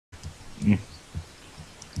Mm.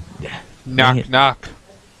 Dang Knock, it. knock.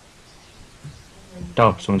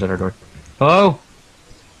 Oh, someone's at our door. Hello?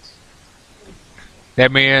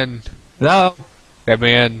 Let me in. Hello? Let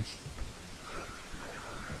me in.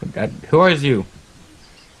 Who are you?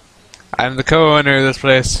 I'm the co-owner of this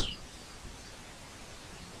place.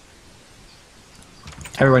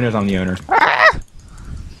 Everyone knows I'm the owner. Ah!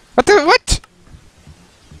 What the what?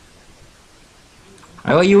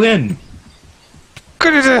 I let you in.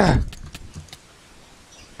 Ah!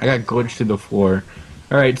 I got glitched to the floor.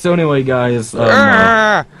 Alright, so anyway, guys,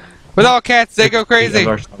 With all cats, they go crazy. of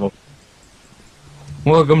our survival.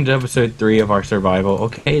 Welcome to episode 3 of our survival.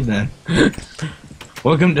 Okay, then.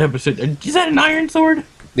 Welcome to episode... Is that an iron sword?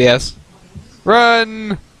 Yes.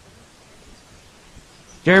 Run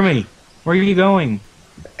Jeremy, where are you going?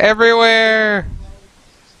 everywhere.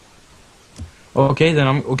 Okay, then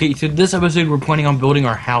Okay, so this episode we're planning on building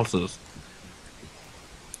our houses.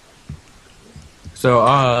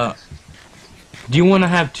 So, do you want to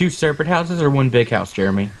have 2 separate houses or 1 big house,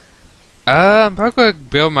 Jeremy? I'm probably gonna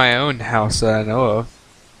build my own house that I know of.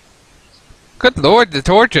 Good lord, the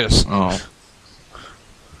torches! Oh.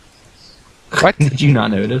 What? Did you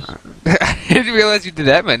not notice? I didn't realize you did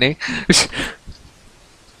that many.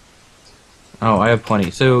 Oh, I have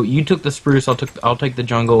plenty. So you took the spruce. I'll take the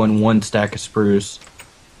jungle and 1 stack of spruce.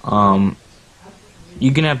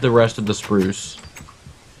 You can have the rest of the spruce.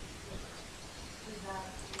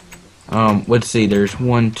 Let's see. There's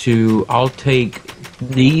 1, 2. I'll take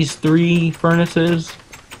these 3 furnaces.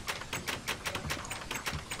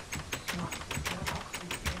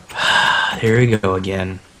 Here we go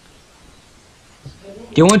again.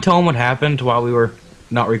 Do you want to tell them what happened while we were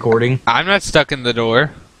not recording? I'm not stuck in the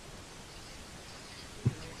door.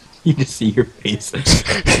 You just see your face.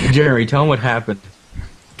 Jeremy, tell them what happened.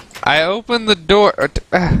 I opened the door.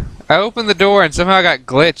 I opened the door and somehow I got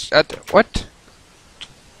glitched. What?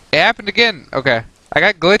 It happened again. Okay. I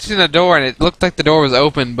got glitched in the door and it looked like the door was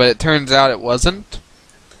open, but it turns out it wasn't.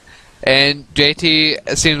 And JT,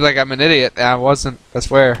 it seems like I'm an idiot. And I wasn't. I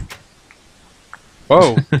swear.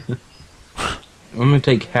 Whoa. I'm gonna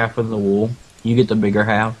take half of the wool. You get the bigger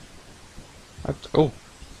half. Oh.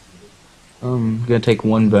 I'm gonna take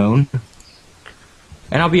 1 bone.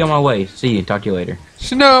 And I'll be on my way. See you. Talk to you later.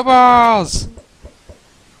 Snowballs!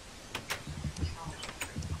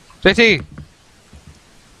 JT,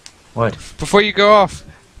 What? before you go off.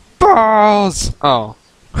 Balls! Oh.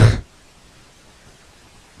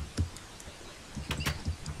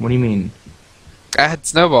 What do you mean? I had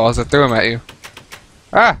snowballs. I threw them at you.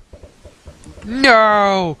 Ah!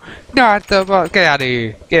 No! Not the ball. Get out of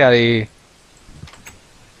here. Get out of here.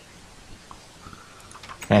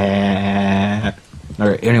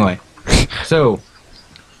 Alright, anyway. So,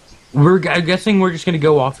 I'm guessing we're just gonna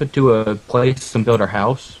go off into a place and build our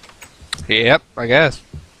house. Yep, I guess.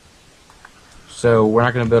 So, we're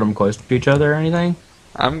not gonna build them close to each other or anything?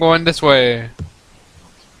 I'm going this way.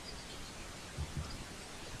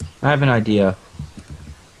 I have an idea.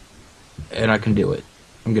 And I can do it.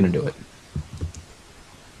 I'm gonna do it.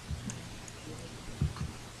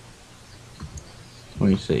 Let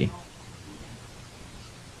me see.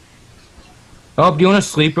 Oh, do you want to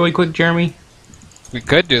sleep really quick, Jeremy? We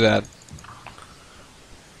could do that.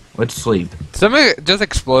 Let's sleep. Did somebody just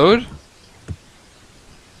explode?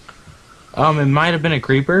 It might have been a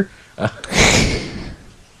creeper. I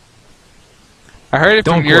heard it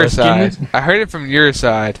Don't from your question side. I heard it from your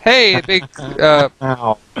side. Hey, the big,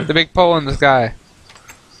 Ow. the big pole in the sky.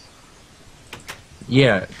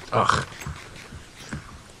 Yeah. Ugh.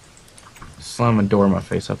 Slam a door in my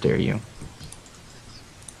face. How dare you?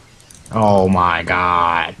 Oh my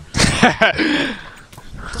god.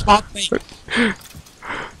 Spot me.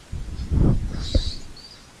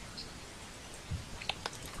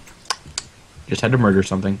 Just had to murder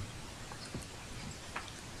something.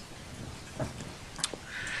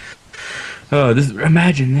 Oh,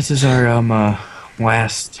 imagine this is our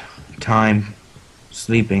last time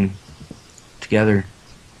sleeping together.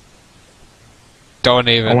 Don't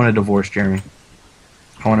I even. want to divorce Jeremy.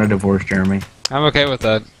 I want to divorce Jeremy. I'm okay with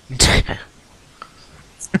that.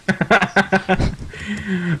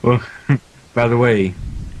 Well, by the way,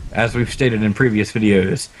 as we've stated in previous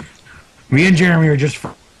videos, me and Jeremy are just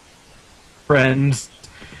friends.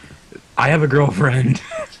 I have a girlfriend.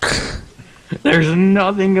 There's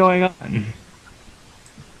nothing going on.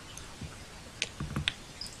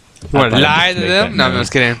 You want to I'd lie just to make them? that No, I'm noise.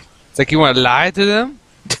 just kidding. It's like you want to lie to them?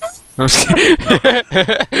 No, I'm just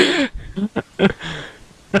kidding.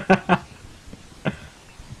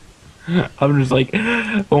 I'm just like,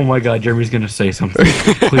 oh my god, Jeremy's gonna say something.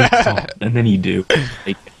 Please don't. And then you do.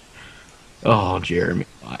 Like, oh, Jeremy,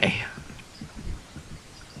 why?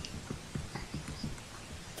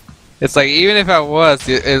 It's like even if I was,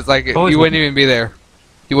 it's like Always you wouldn't even be there.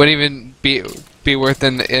 You wouldn't even be worth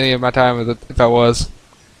any of my time if I was.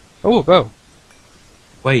 Oh, go.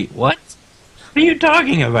 Wait, what? What are you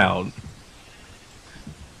talking about?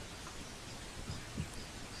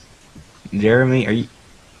 Jeremy, are you...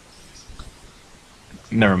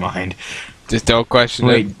 Never mind. Just don't question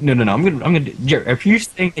it. Wait, no. I'm gonna. If you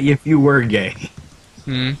think that if you were gay,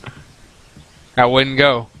 I wouldn't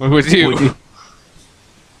go with you. would you?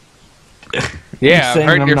 Yeah, You're I'm saying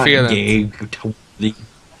hurting I'm your not feelings. gay to the...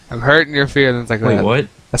 I'm hurting your feelings like Wait, that. what?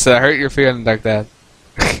 I said I hurt your feelings like that.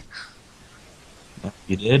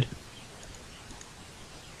 You did?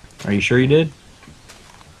 Are you sure you did?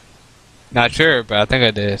 Not sure, but I think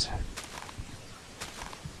I did.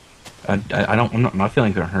 I don't. I'm not, my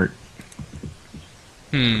feelings aren't hurt.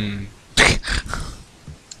 You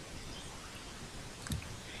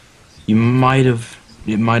might have.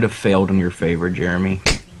 It might have failed in your favor, Jeremy.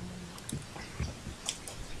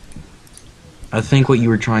 I think what you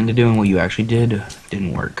were trying to do and what you actually did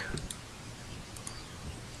didn't work.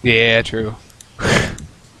 Yeah, true.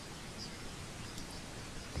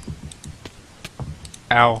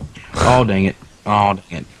 Ow. Oh dang it! Oh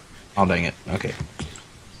dang it! Oh dang it! Okay.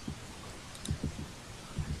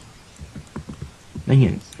 Dang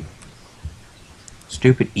it!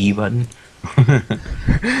 Stupid E button.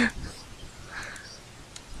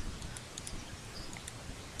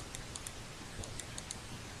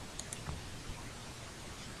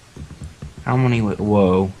 How many?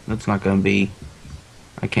 Whoa! That's not gonna be.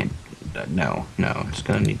 I can't. No. It's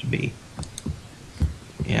gonna need to be.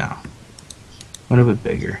 Yeah. A little bit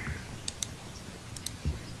bigger.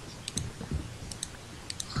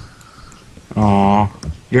 Aw.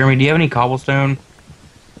 Jeremy, do you have any cobblestone?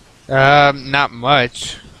 Not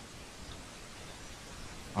much.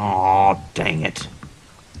 Aw, dang it.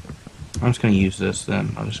 I'm just gonna use this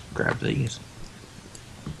then. I'll just grab these.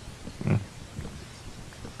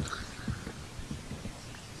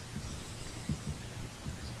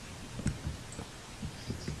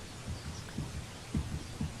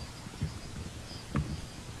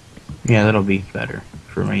 Yeah, that'll be better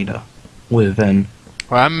for me to live in.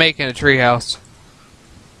 Well, I'm making a tree house.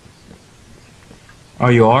 Oh,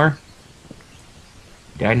 you are?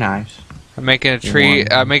 Yeah, nice. I'm making a tree.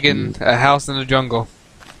 One, I'm making a house in the jungle.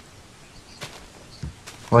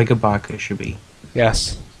 Like a baka should be.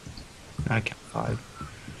 Yes. I count 5.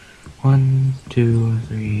 1, 2,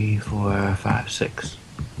 3, 4, 5, 6.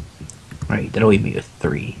 Right, that'll leave me with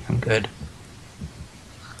 3. I'm good.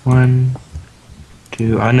 1,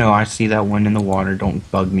 2. I know, I see that one in the water. Don't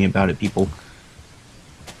bug me about it, people.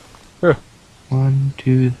 Huh. 1,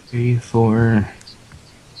 2, 3, 4,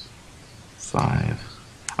 5.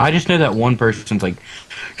 I just know that one person's like,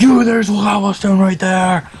 "You, there's a lava stone right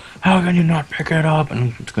there. How can you not pick it up?"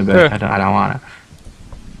 And it's gonna be like, I don't want it.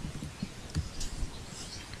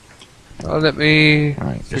 Well, let me All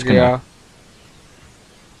right, just figure gonna. out.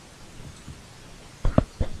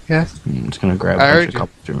 Yes, I'm just gonna grab I a heard bunch of you.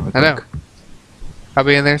 cobblestone real I know. quick. I'll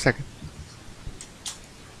be in there in a second.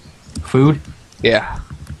 Food? Yeah.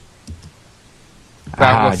 But I'm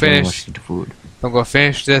I gonna don't finish. want to eat the food. I'm gonna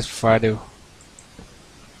finish this before I do.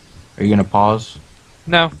 Are you gonna pause?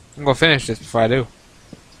 No, I'm gonna finish this before I do.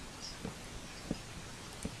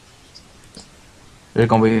 It's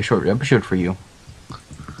gonna be a short episode for you.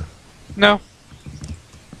 No.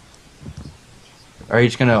 Are you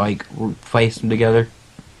just gonna like place them together?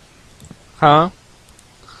 Huh?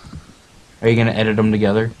 Are you gonna edit them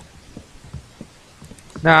together?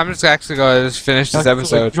 No, I'm just actually gonna just finish this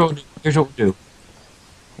episode. Here's what we'll do.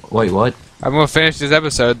 Wait, what? I'm gonna finish this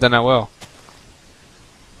episode, then I will.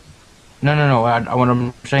 No. What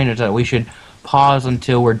I'm saying is that we should pause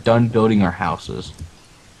until we're done building our houses.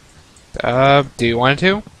 Do you want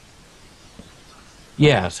to?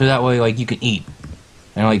 Yeah, so that way like you can eat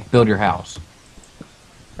and like build your house.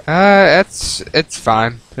 It's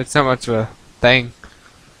fine. It's not much of a thing.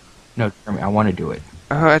 No, Jeremy, I want to do it.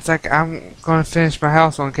 It's like I'm gonna finish my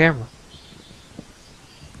house on camera.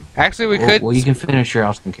 Actually, we could. Well, you can finish your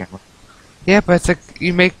house on camera. Yeah, but it's like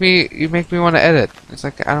you make me want to edit. It's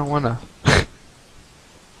like I don't want to.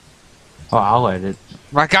 Oh, I'll edit.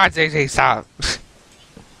 My God, JJ, stop.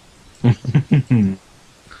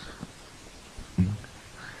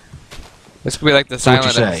 This could be like the So what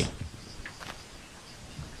you silent. say?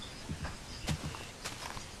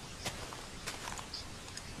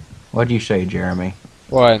 What do you say, Jeremy?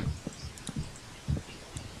 What?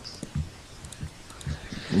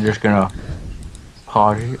 You're just gonna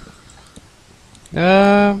pause it?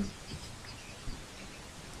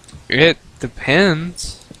 It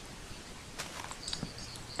depends.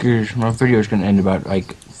 Cause my video is gonna end about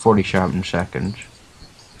like 47 seconds.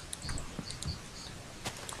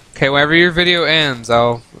 Okay, whenever your video ends,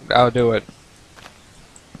 I'll do it.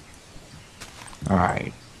 All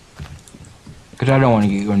right. Because I don't want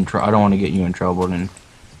to get you in I don't want to get you in trouble, and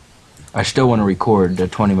I still want to record the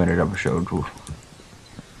 20-minute episode.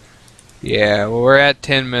 Yeah, well, we're at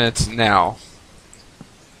 10 minutes now.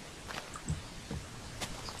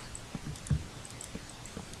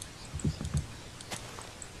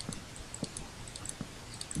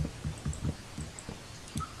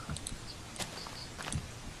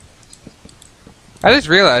 I just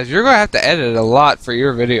realized you're gonna have to edit a lot for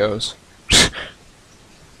your videos.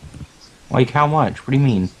 Like how much? What do you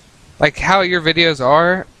mean? Like how your videos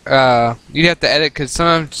are, you'd have to edit because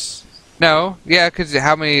sometimes. No, yeah, because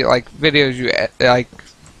how many like videos you like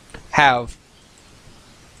have.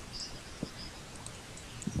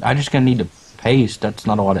 I just gonna need to paste. That's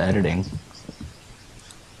not a lot of editing.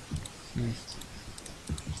 Hmm.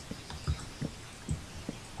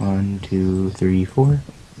 1, 2, 3, 4.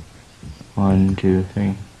 1, 2,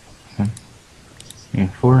 3.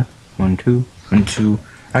 4. 1, 2. 1, 2.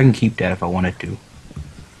 I can keep that if I wanted to.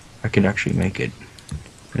 I could actually make it.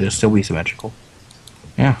 It'll still be symmetrical.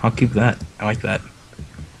 Yeah, I'll keep that. I like that.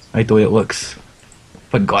 I like the way it looks.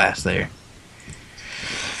 Put glass there.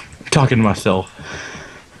 I'm talking to myself.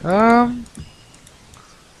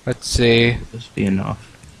 Let's see. This be enough.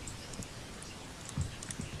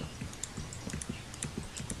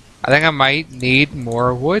 I think I might need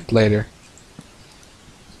more wood later.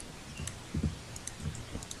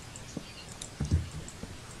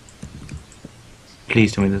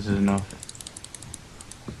 Please tell me this is enough.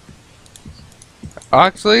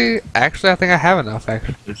 Actually, I think I have enough.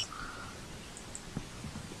 Actually,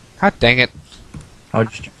 god dang it! I'll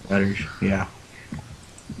just do letters. Yeah.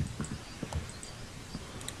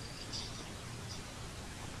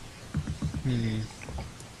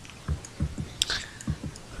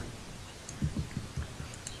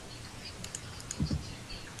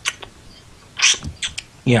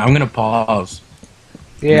 Yeah, I'm gonna pause.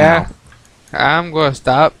 Yeah, I'm gonna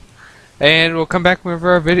stop, and we'll come back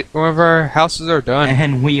whenever our houses are done.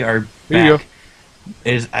 And we are There you back.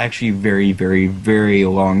 It is actually very, very, very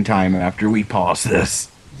long time after we pause this.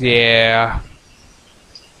 Yeah,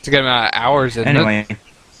 it's a good amount of hours. Isn't it? Anyway,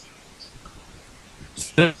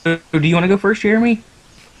 so do you want to go first, Jeremy?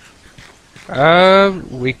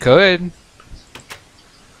 We could.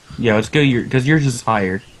 Yeah, let's go. Because yours is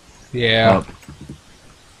higher Yeah. up.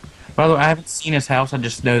 By the way, I haven't seen his house. I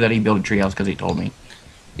just know that he built a treehouse because he told me.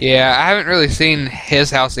 Yeah, I haven't really seen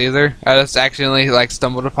his house either. I just accidentally like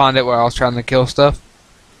stumbled upon it while I was trying to kill stuff.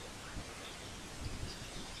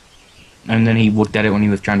 And then he looked at it when he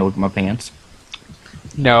was trying to look at my pants.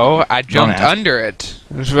 No, I jumped ask. under it.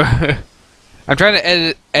 I'm trying to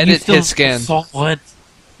edit You still his skin. saw it?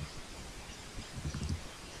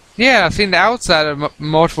 Yeah, I've seen the outside of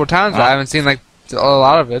multiple times, but I haven't seen like a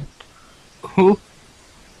lot of it. Who?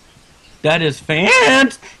 That is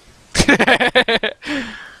fans.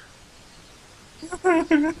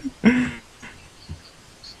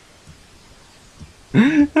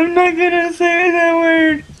 I'm not gonna say that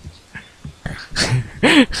word.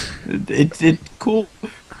 It's cool.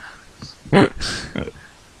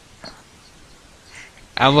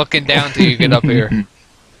 I'm looking down till you get up here.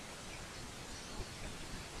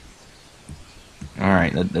 All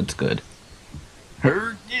right, that's good.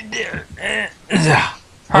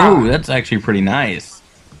 Oh, that's actually pretty nice.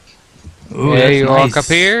 Ooh, Yeah, that's you nice. walk up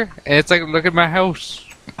here, and it's like, look at my house.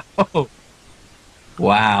 Oh.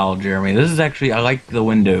 Wow, Jeremy, this is actually, I like the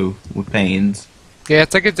window with panes. Yeah,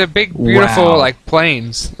 it's like it's a big, beautiful, Wow. like,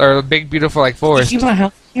 plains. Or a big, beautiful, like, Can forest. you see my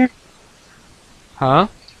house from here? Huh?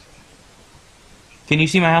 Can you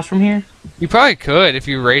see my house from here? You probably could if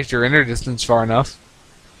you raised your inner distance far enough.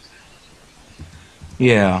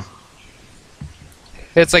 Yeah.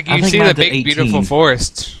 It's like I you think see the mine's at big, 18. beautiful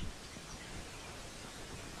forest.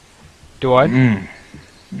 Do what? Mm.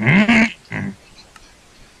 Mm.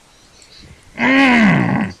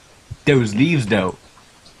 Mm. Those leaves, though.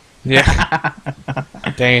 Yeah.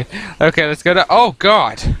 Dang it. Okay, let's go to... Oh,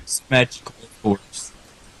 God. Symmetrical force.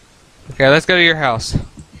 Okay, let's go to your house.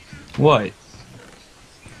 What?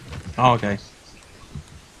 Oh, okay.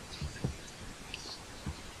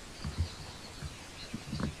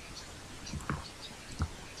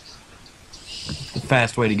 The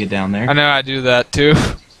fast way to get down there. I know I do that, too.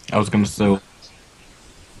 I was gonna say.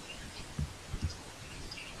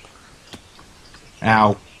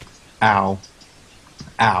 Ow. Ow.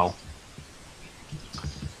 Ow.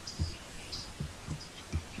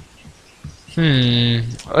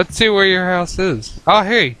 Let's see where your house is. Oh,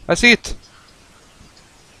 hey, I see it.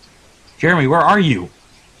 Jeremy, where are you?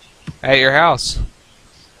 At your house.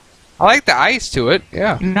 I like the ice to it,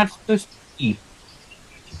 yeah. You're not supposed to see.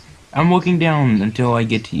 I'm looking down until I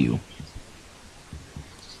get to you.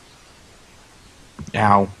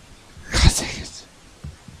 Ow. God dang it.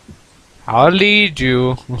 I'll lead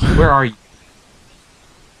you. Where are you?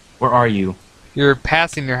 Where are you? You're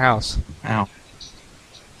passing your house. Ow.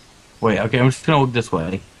 Wait, okay, I'm just gonna look this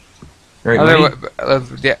way. Alright,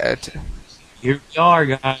 Yeah, here we are,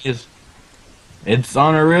 guys. It's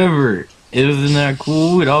on a river. Isn't that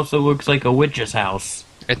cool? It also looks like a witch's house.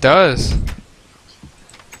 it does.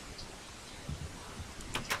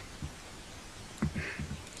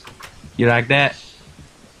 You like that?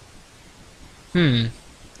 Hmm.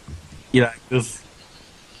 You like this?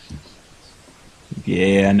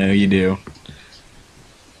 Yeah, I know you do.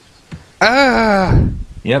 Ah.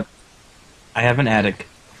 Yep. I have an attic.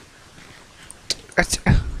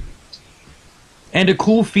 And a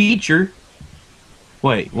cool feature.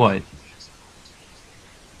 Wait, what?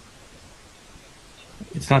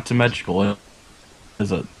 It's not symmetrical,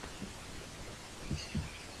 is it?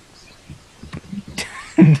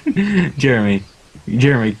 Jeremy.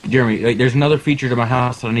 Wait, there's another feature to my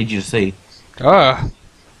house that I need you to see.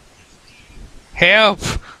 Help!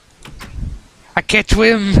 I can't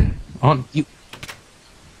swim. Oh, you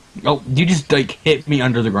just like hit me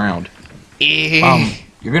under the ground.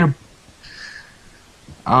 You're gonna.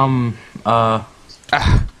 Oh.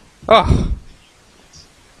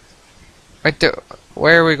 Wait,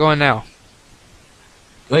 where are we going now?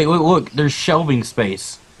 Wait, look, there's shelving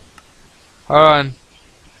space. Hold on.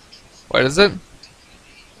 What is it?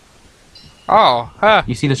 Oh, huh.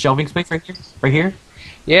 You see the shelving space right here? Right here?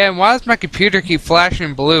 Yeah, and why does my computer keep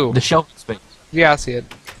flashing blue? The shelving space. Yeah, I see it.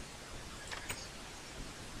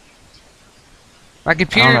 My I don't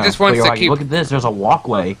computer know. just wants Wait, to like, keep... look at this, there's a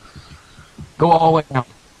walkway. Go all the way down.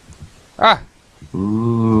 Ah,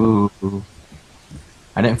 Ooh.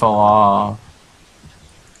 I didn't fall off.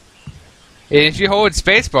 if you hold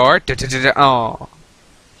spacebar... Oh.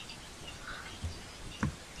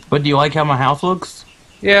 But do you like how my house looks?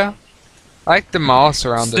 Yeah. I like the moss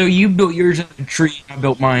around So it. you built yours in a tree, I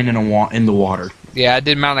built mine in in the water. Yeah, I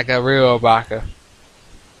did mine like a real Obaka.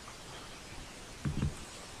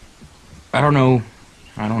 I don't know.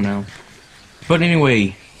 But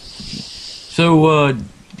anyway, so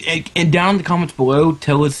and down in the comments below,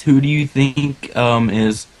 tell us who you think built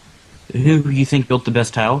the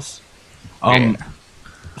best house. Yeah.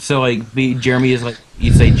 So like, Jeremy is like,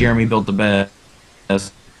 you'd say Jeremy built the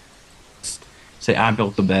best. Say I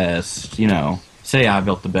built the best. You know, say I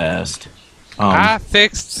built the best. I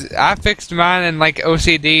fixed mine in like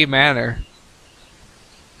OCD manner.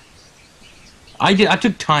 I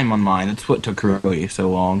took time on mine. That's what took really so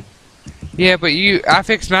long. Yeah, but I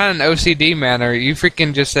fixed mine in OCD manner. You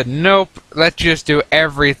freaking just said, nope, let's just do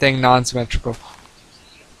everything non-symmetrical.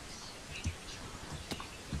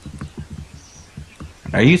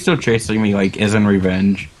 Are you still chasing me like as in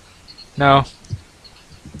revenge? No.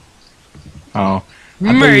 Oh.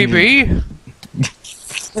 Maybe.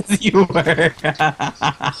 You were.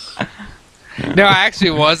 No, I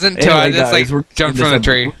actually wasn't until I Anyway, just guys, we're like jumped from the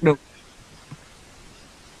tree.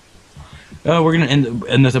 We're gonna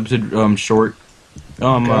end this episode short.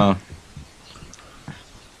 Okay.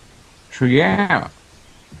 So yeah,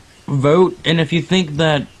 vote, and if you think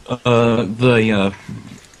that the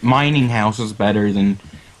mining house is better, then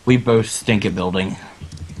we both stink at building.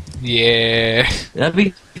 Yeah. That'd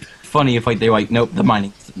be funny if like they were like, nope, the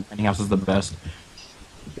mining house is the best.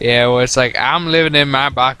 Yeah, well, it's like, I'm living in my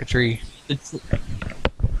Baka tree.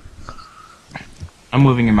 I'm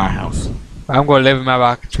moving in my house. I'm gonna live in my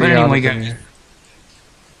Baka tree. But anyway, all the guys, time.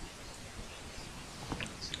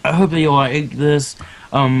 I hope that you like this.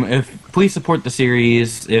 Please support the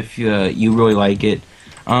series if you really like it.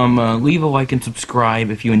 Leave a like and subscribe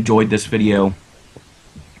if you enjoyed this video.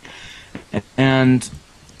 And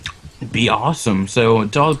be awesome. So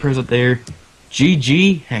to all the pros out there,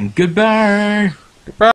 GG and goodbye. Goodbye.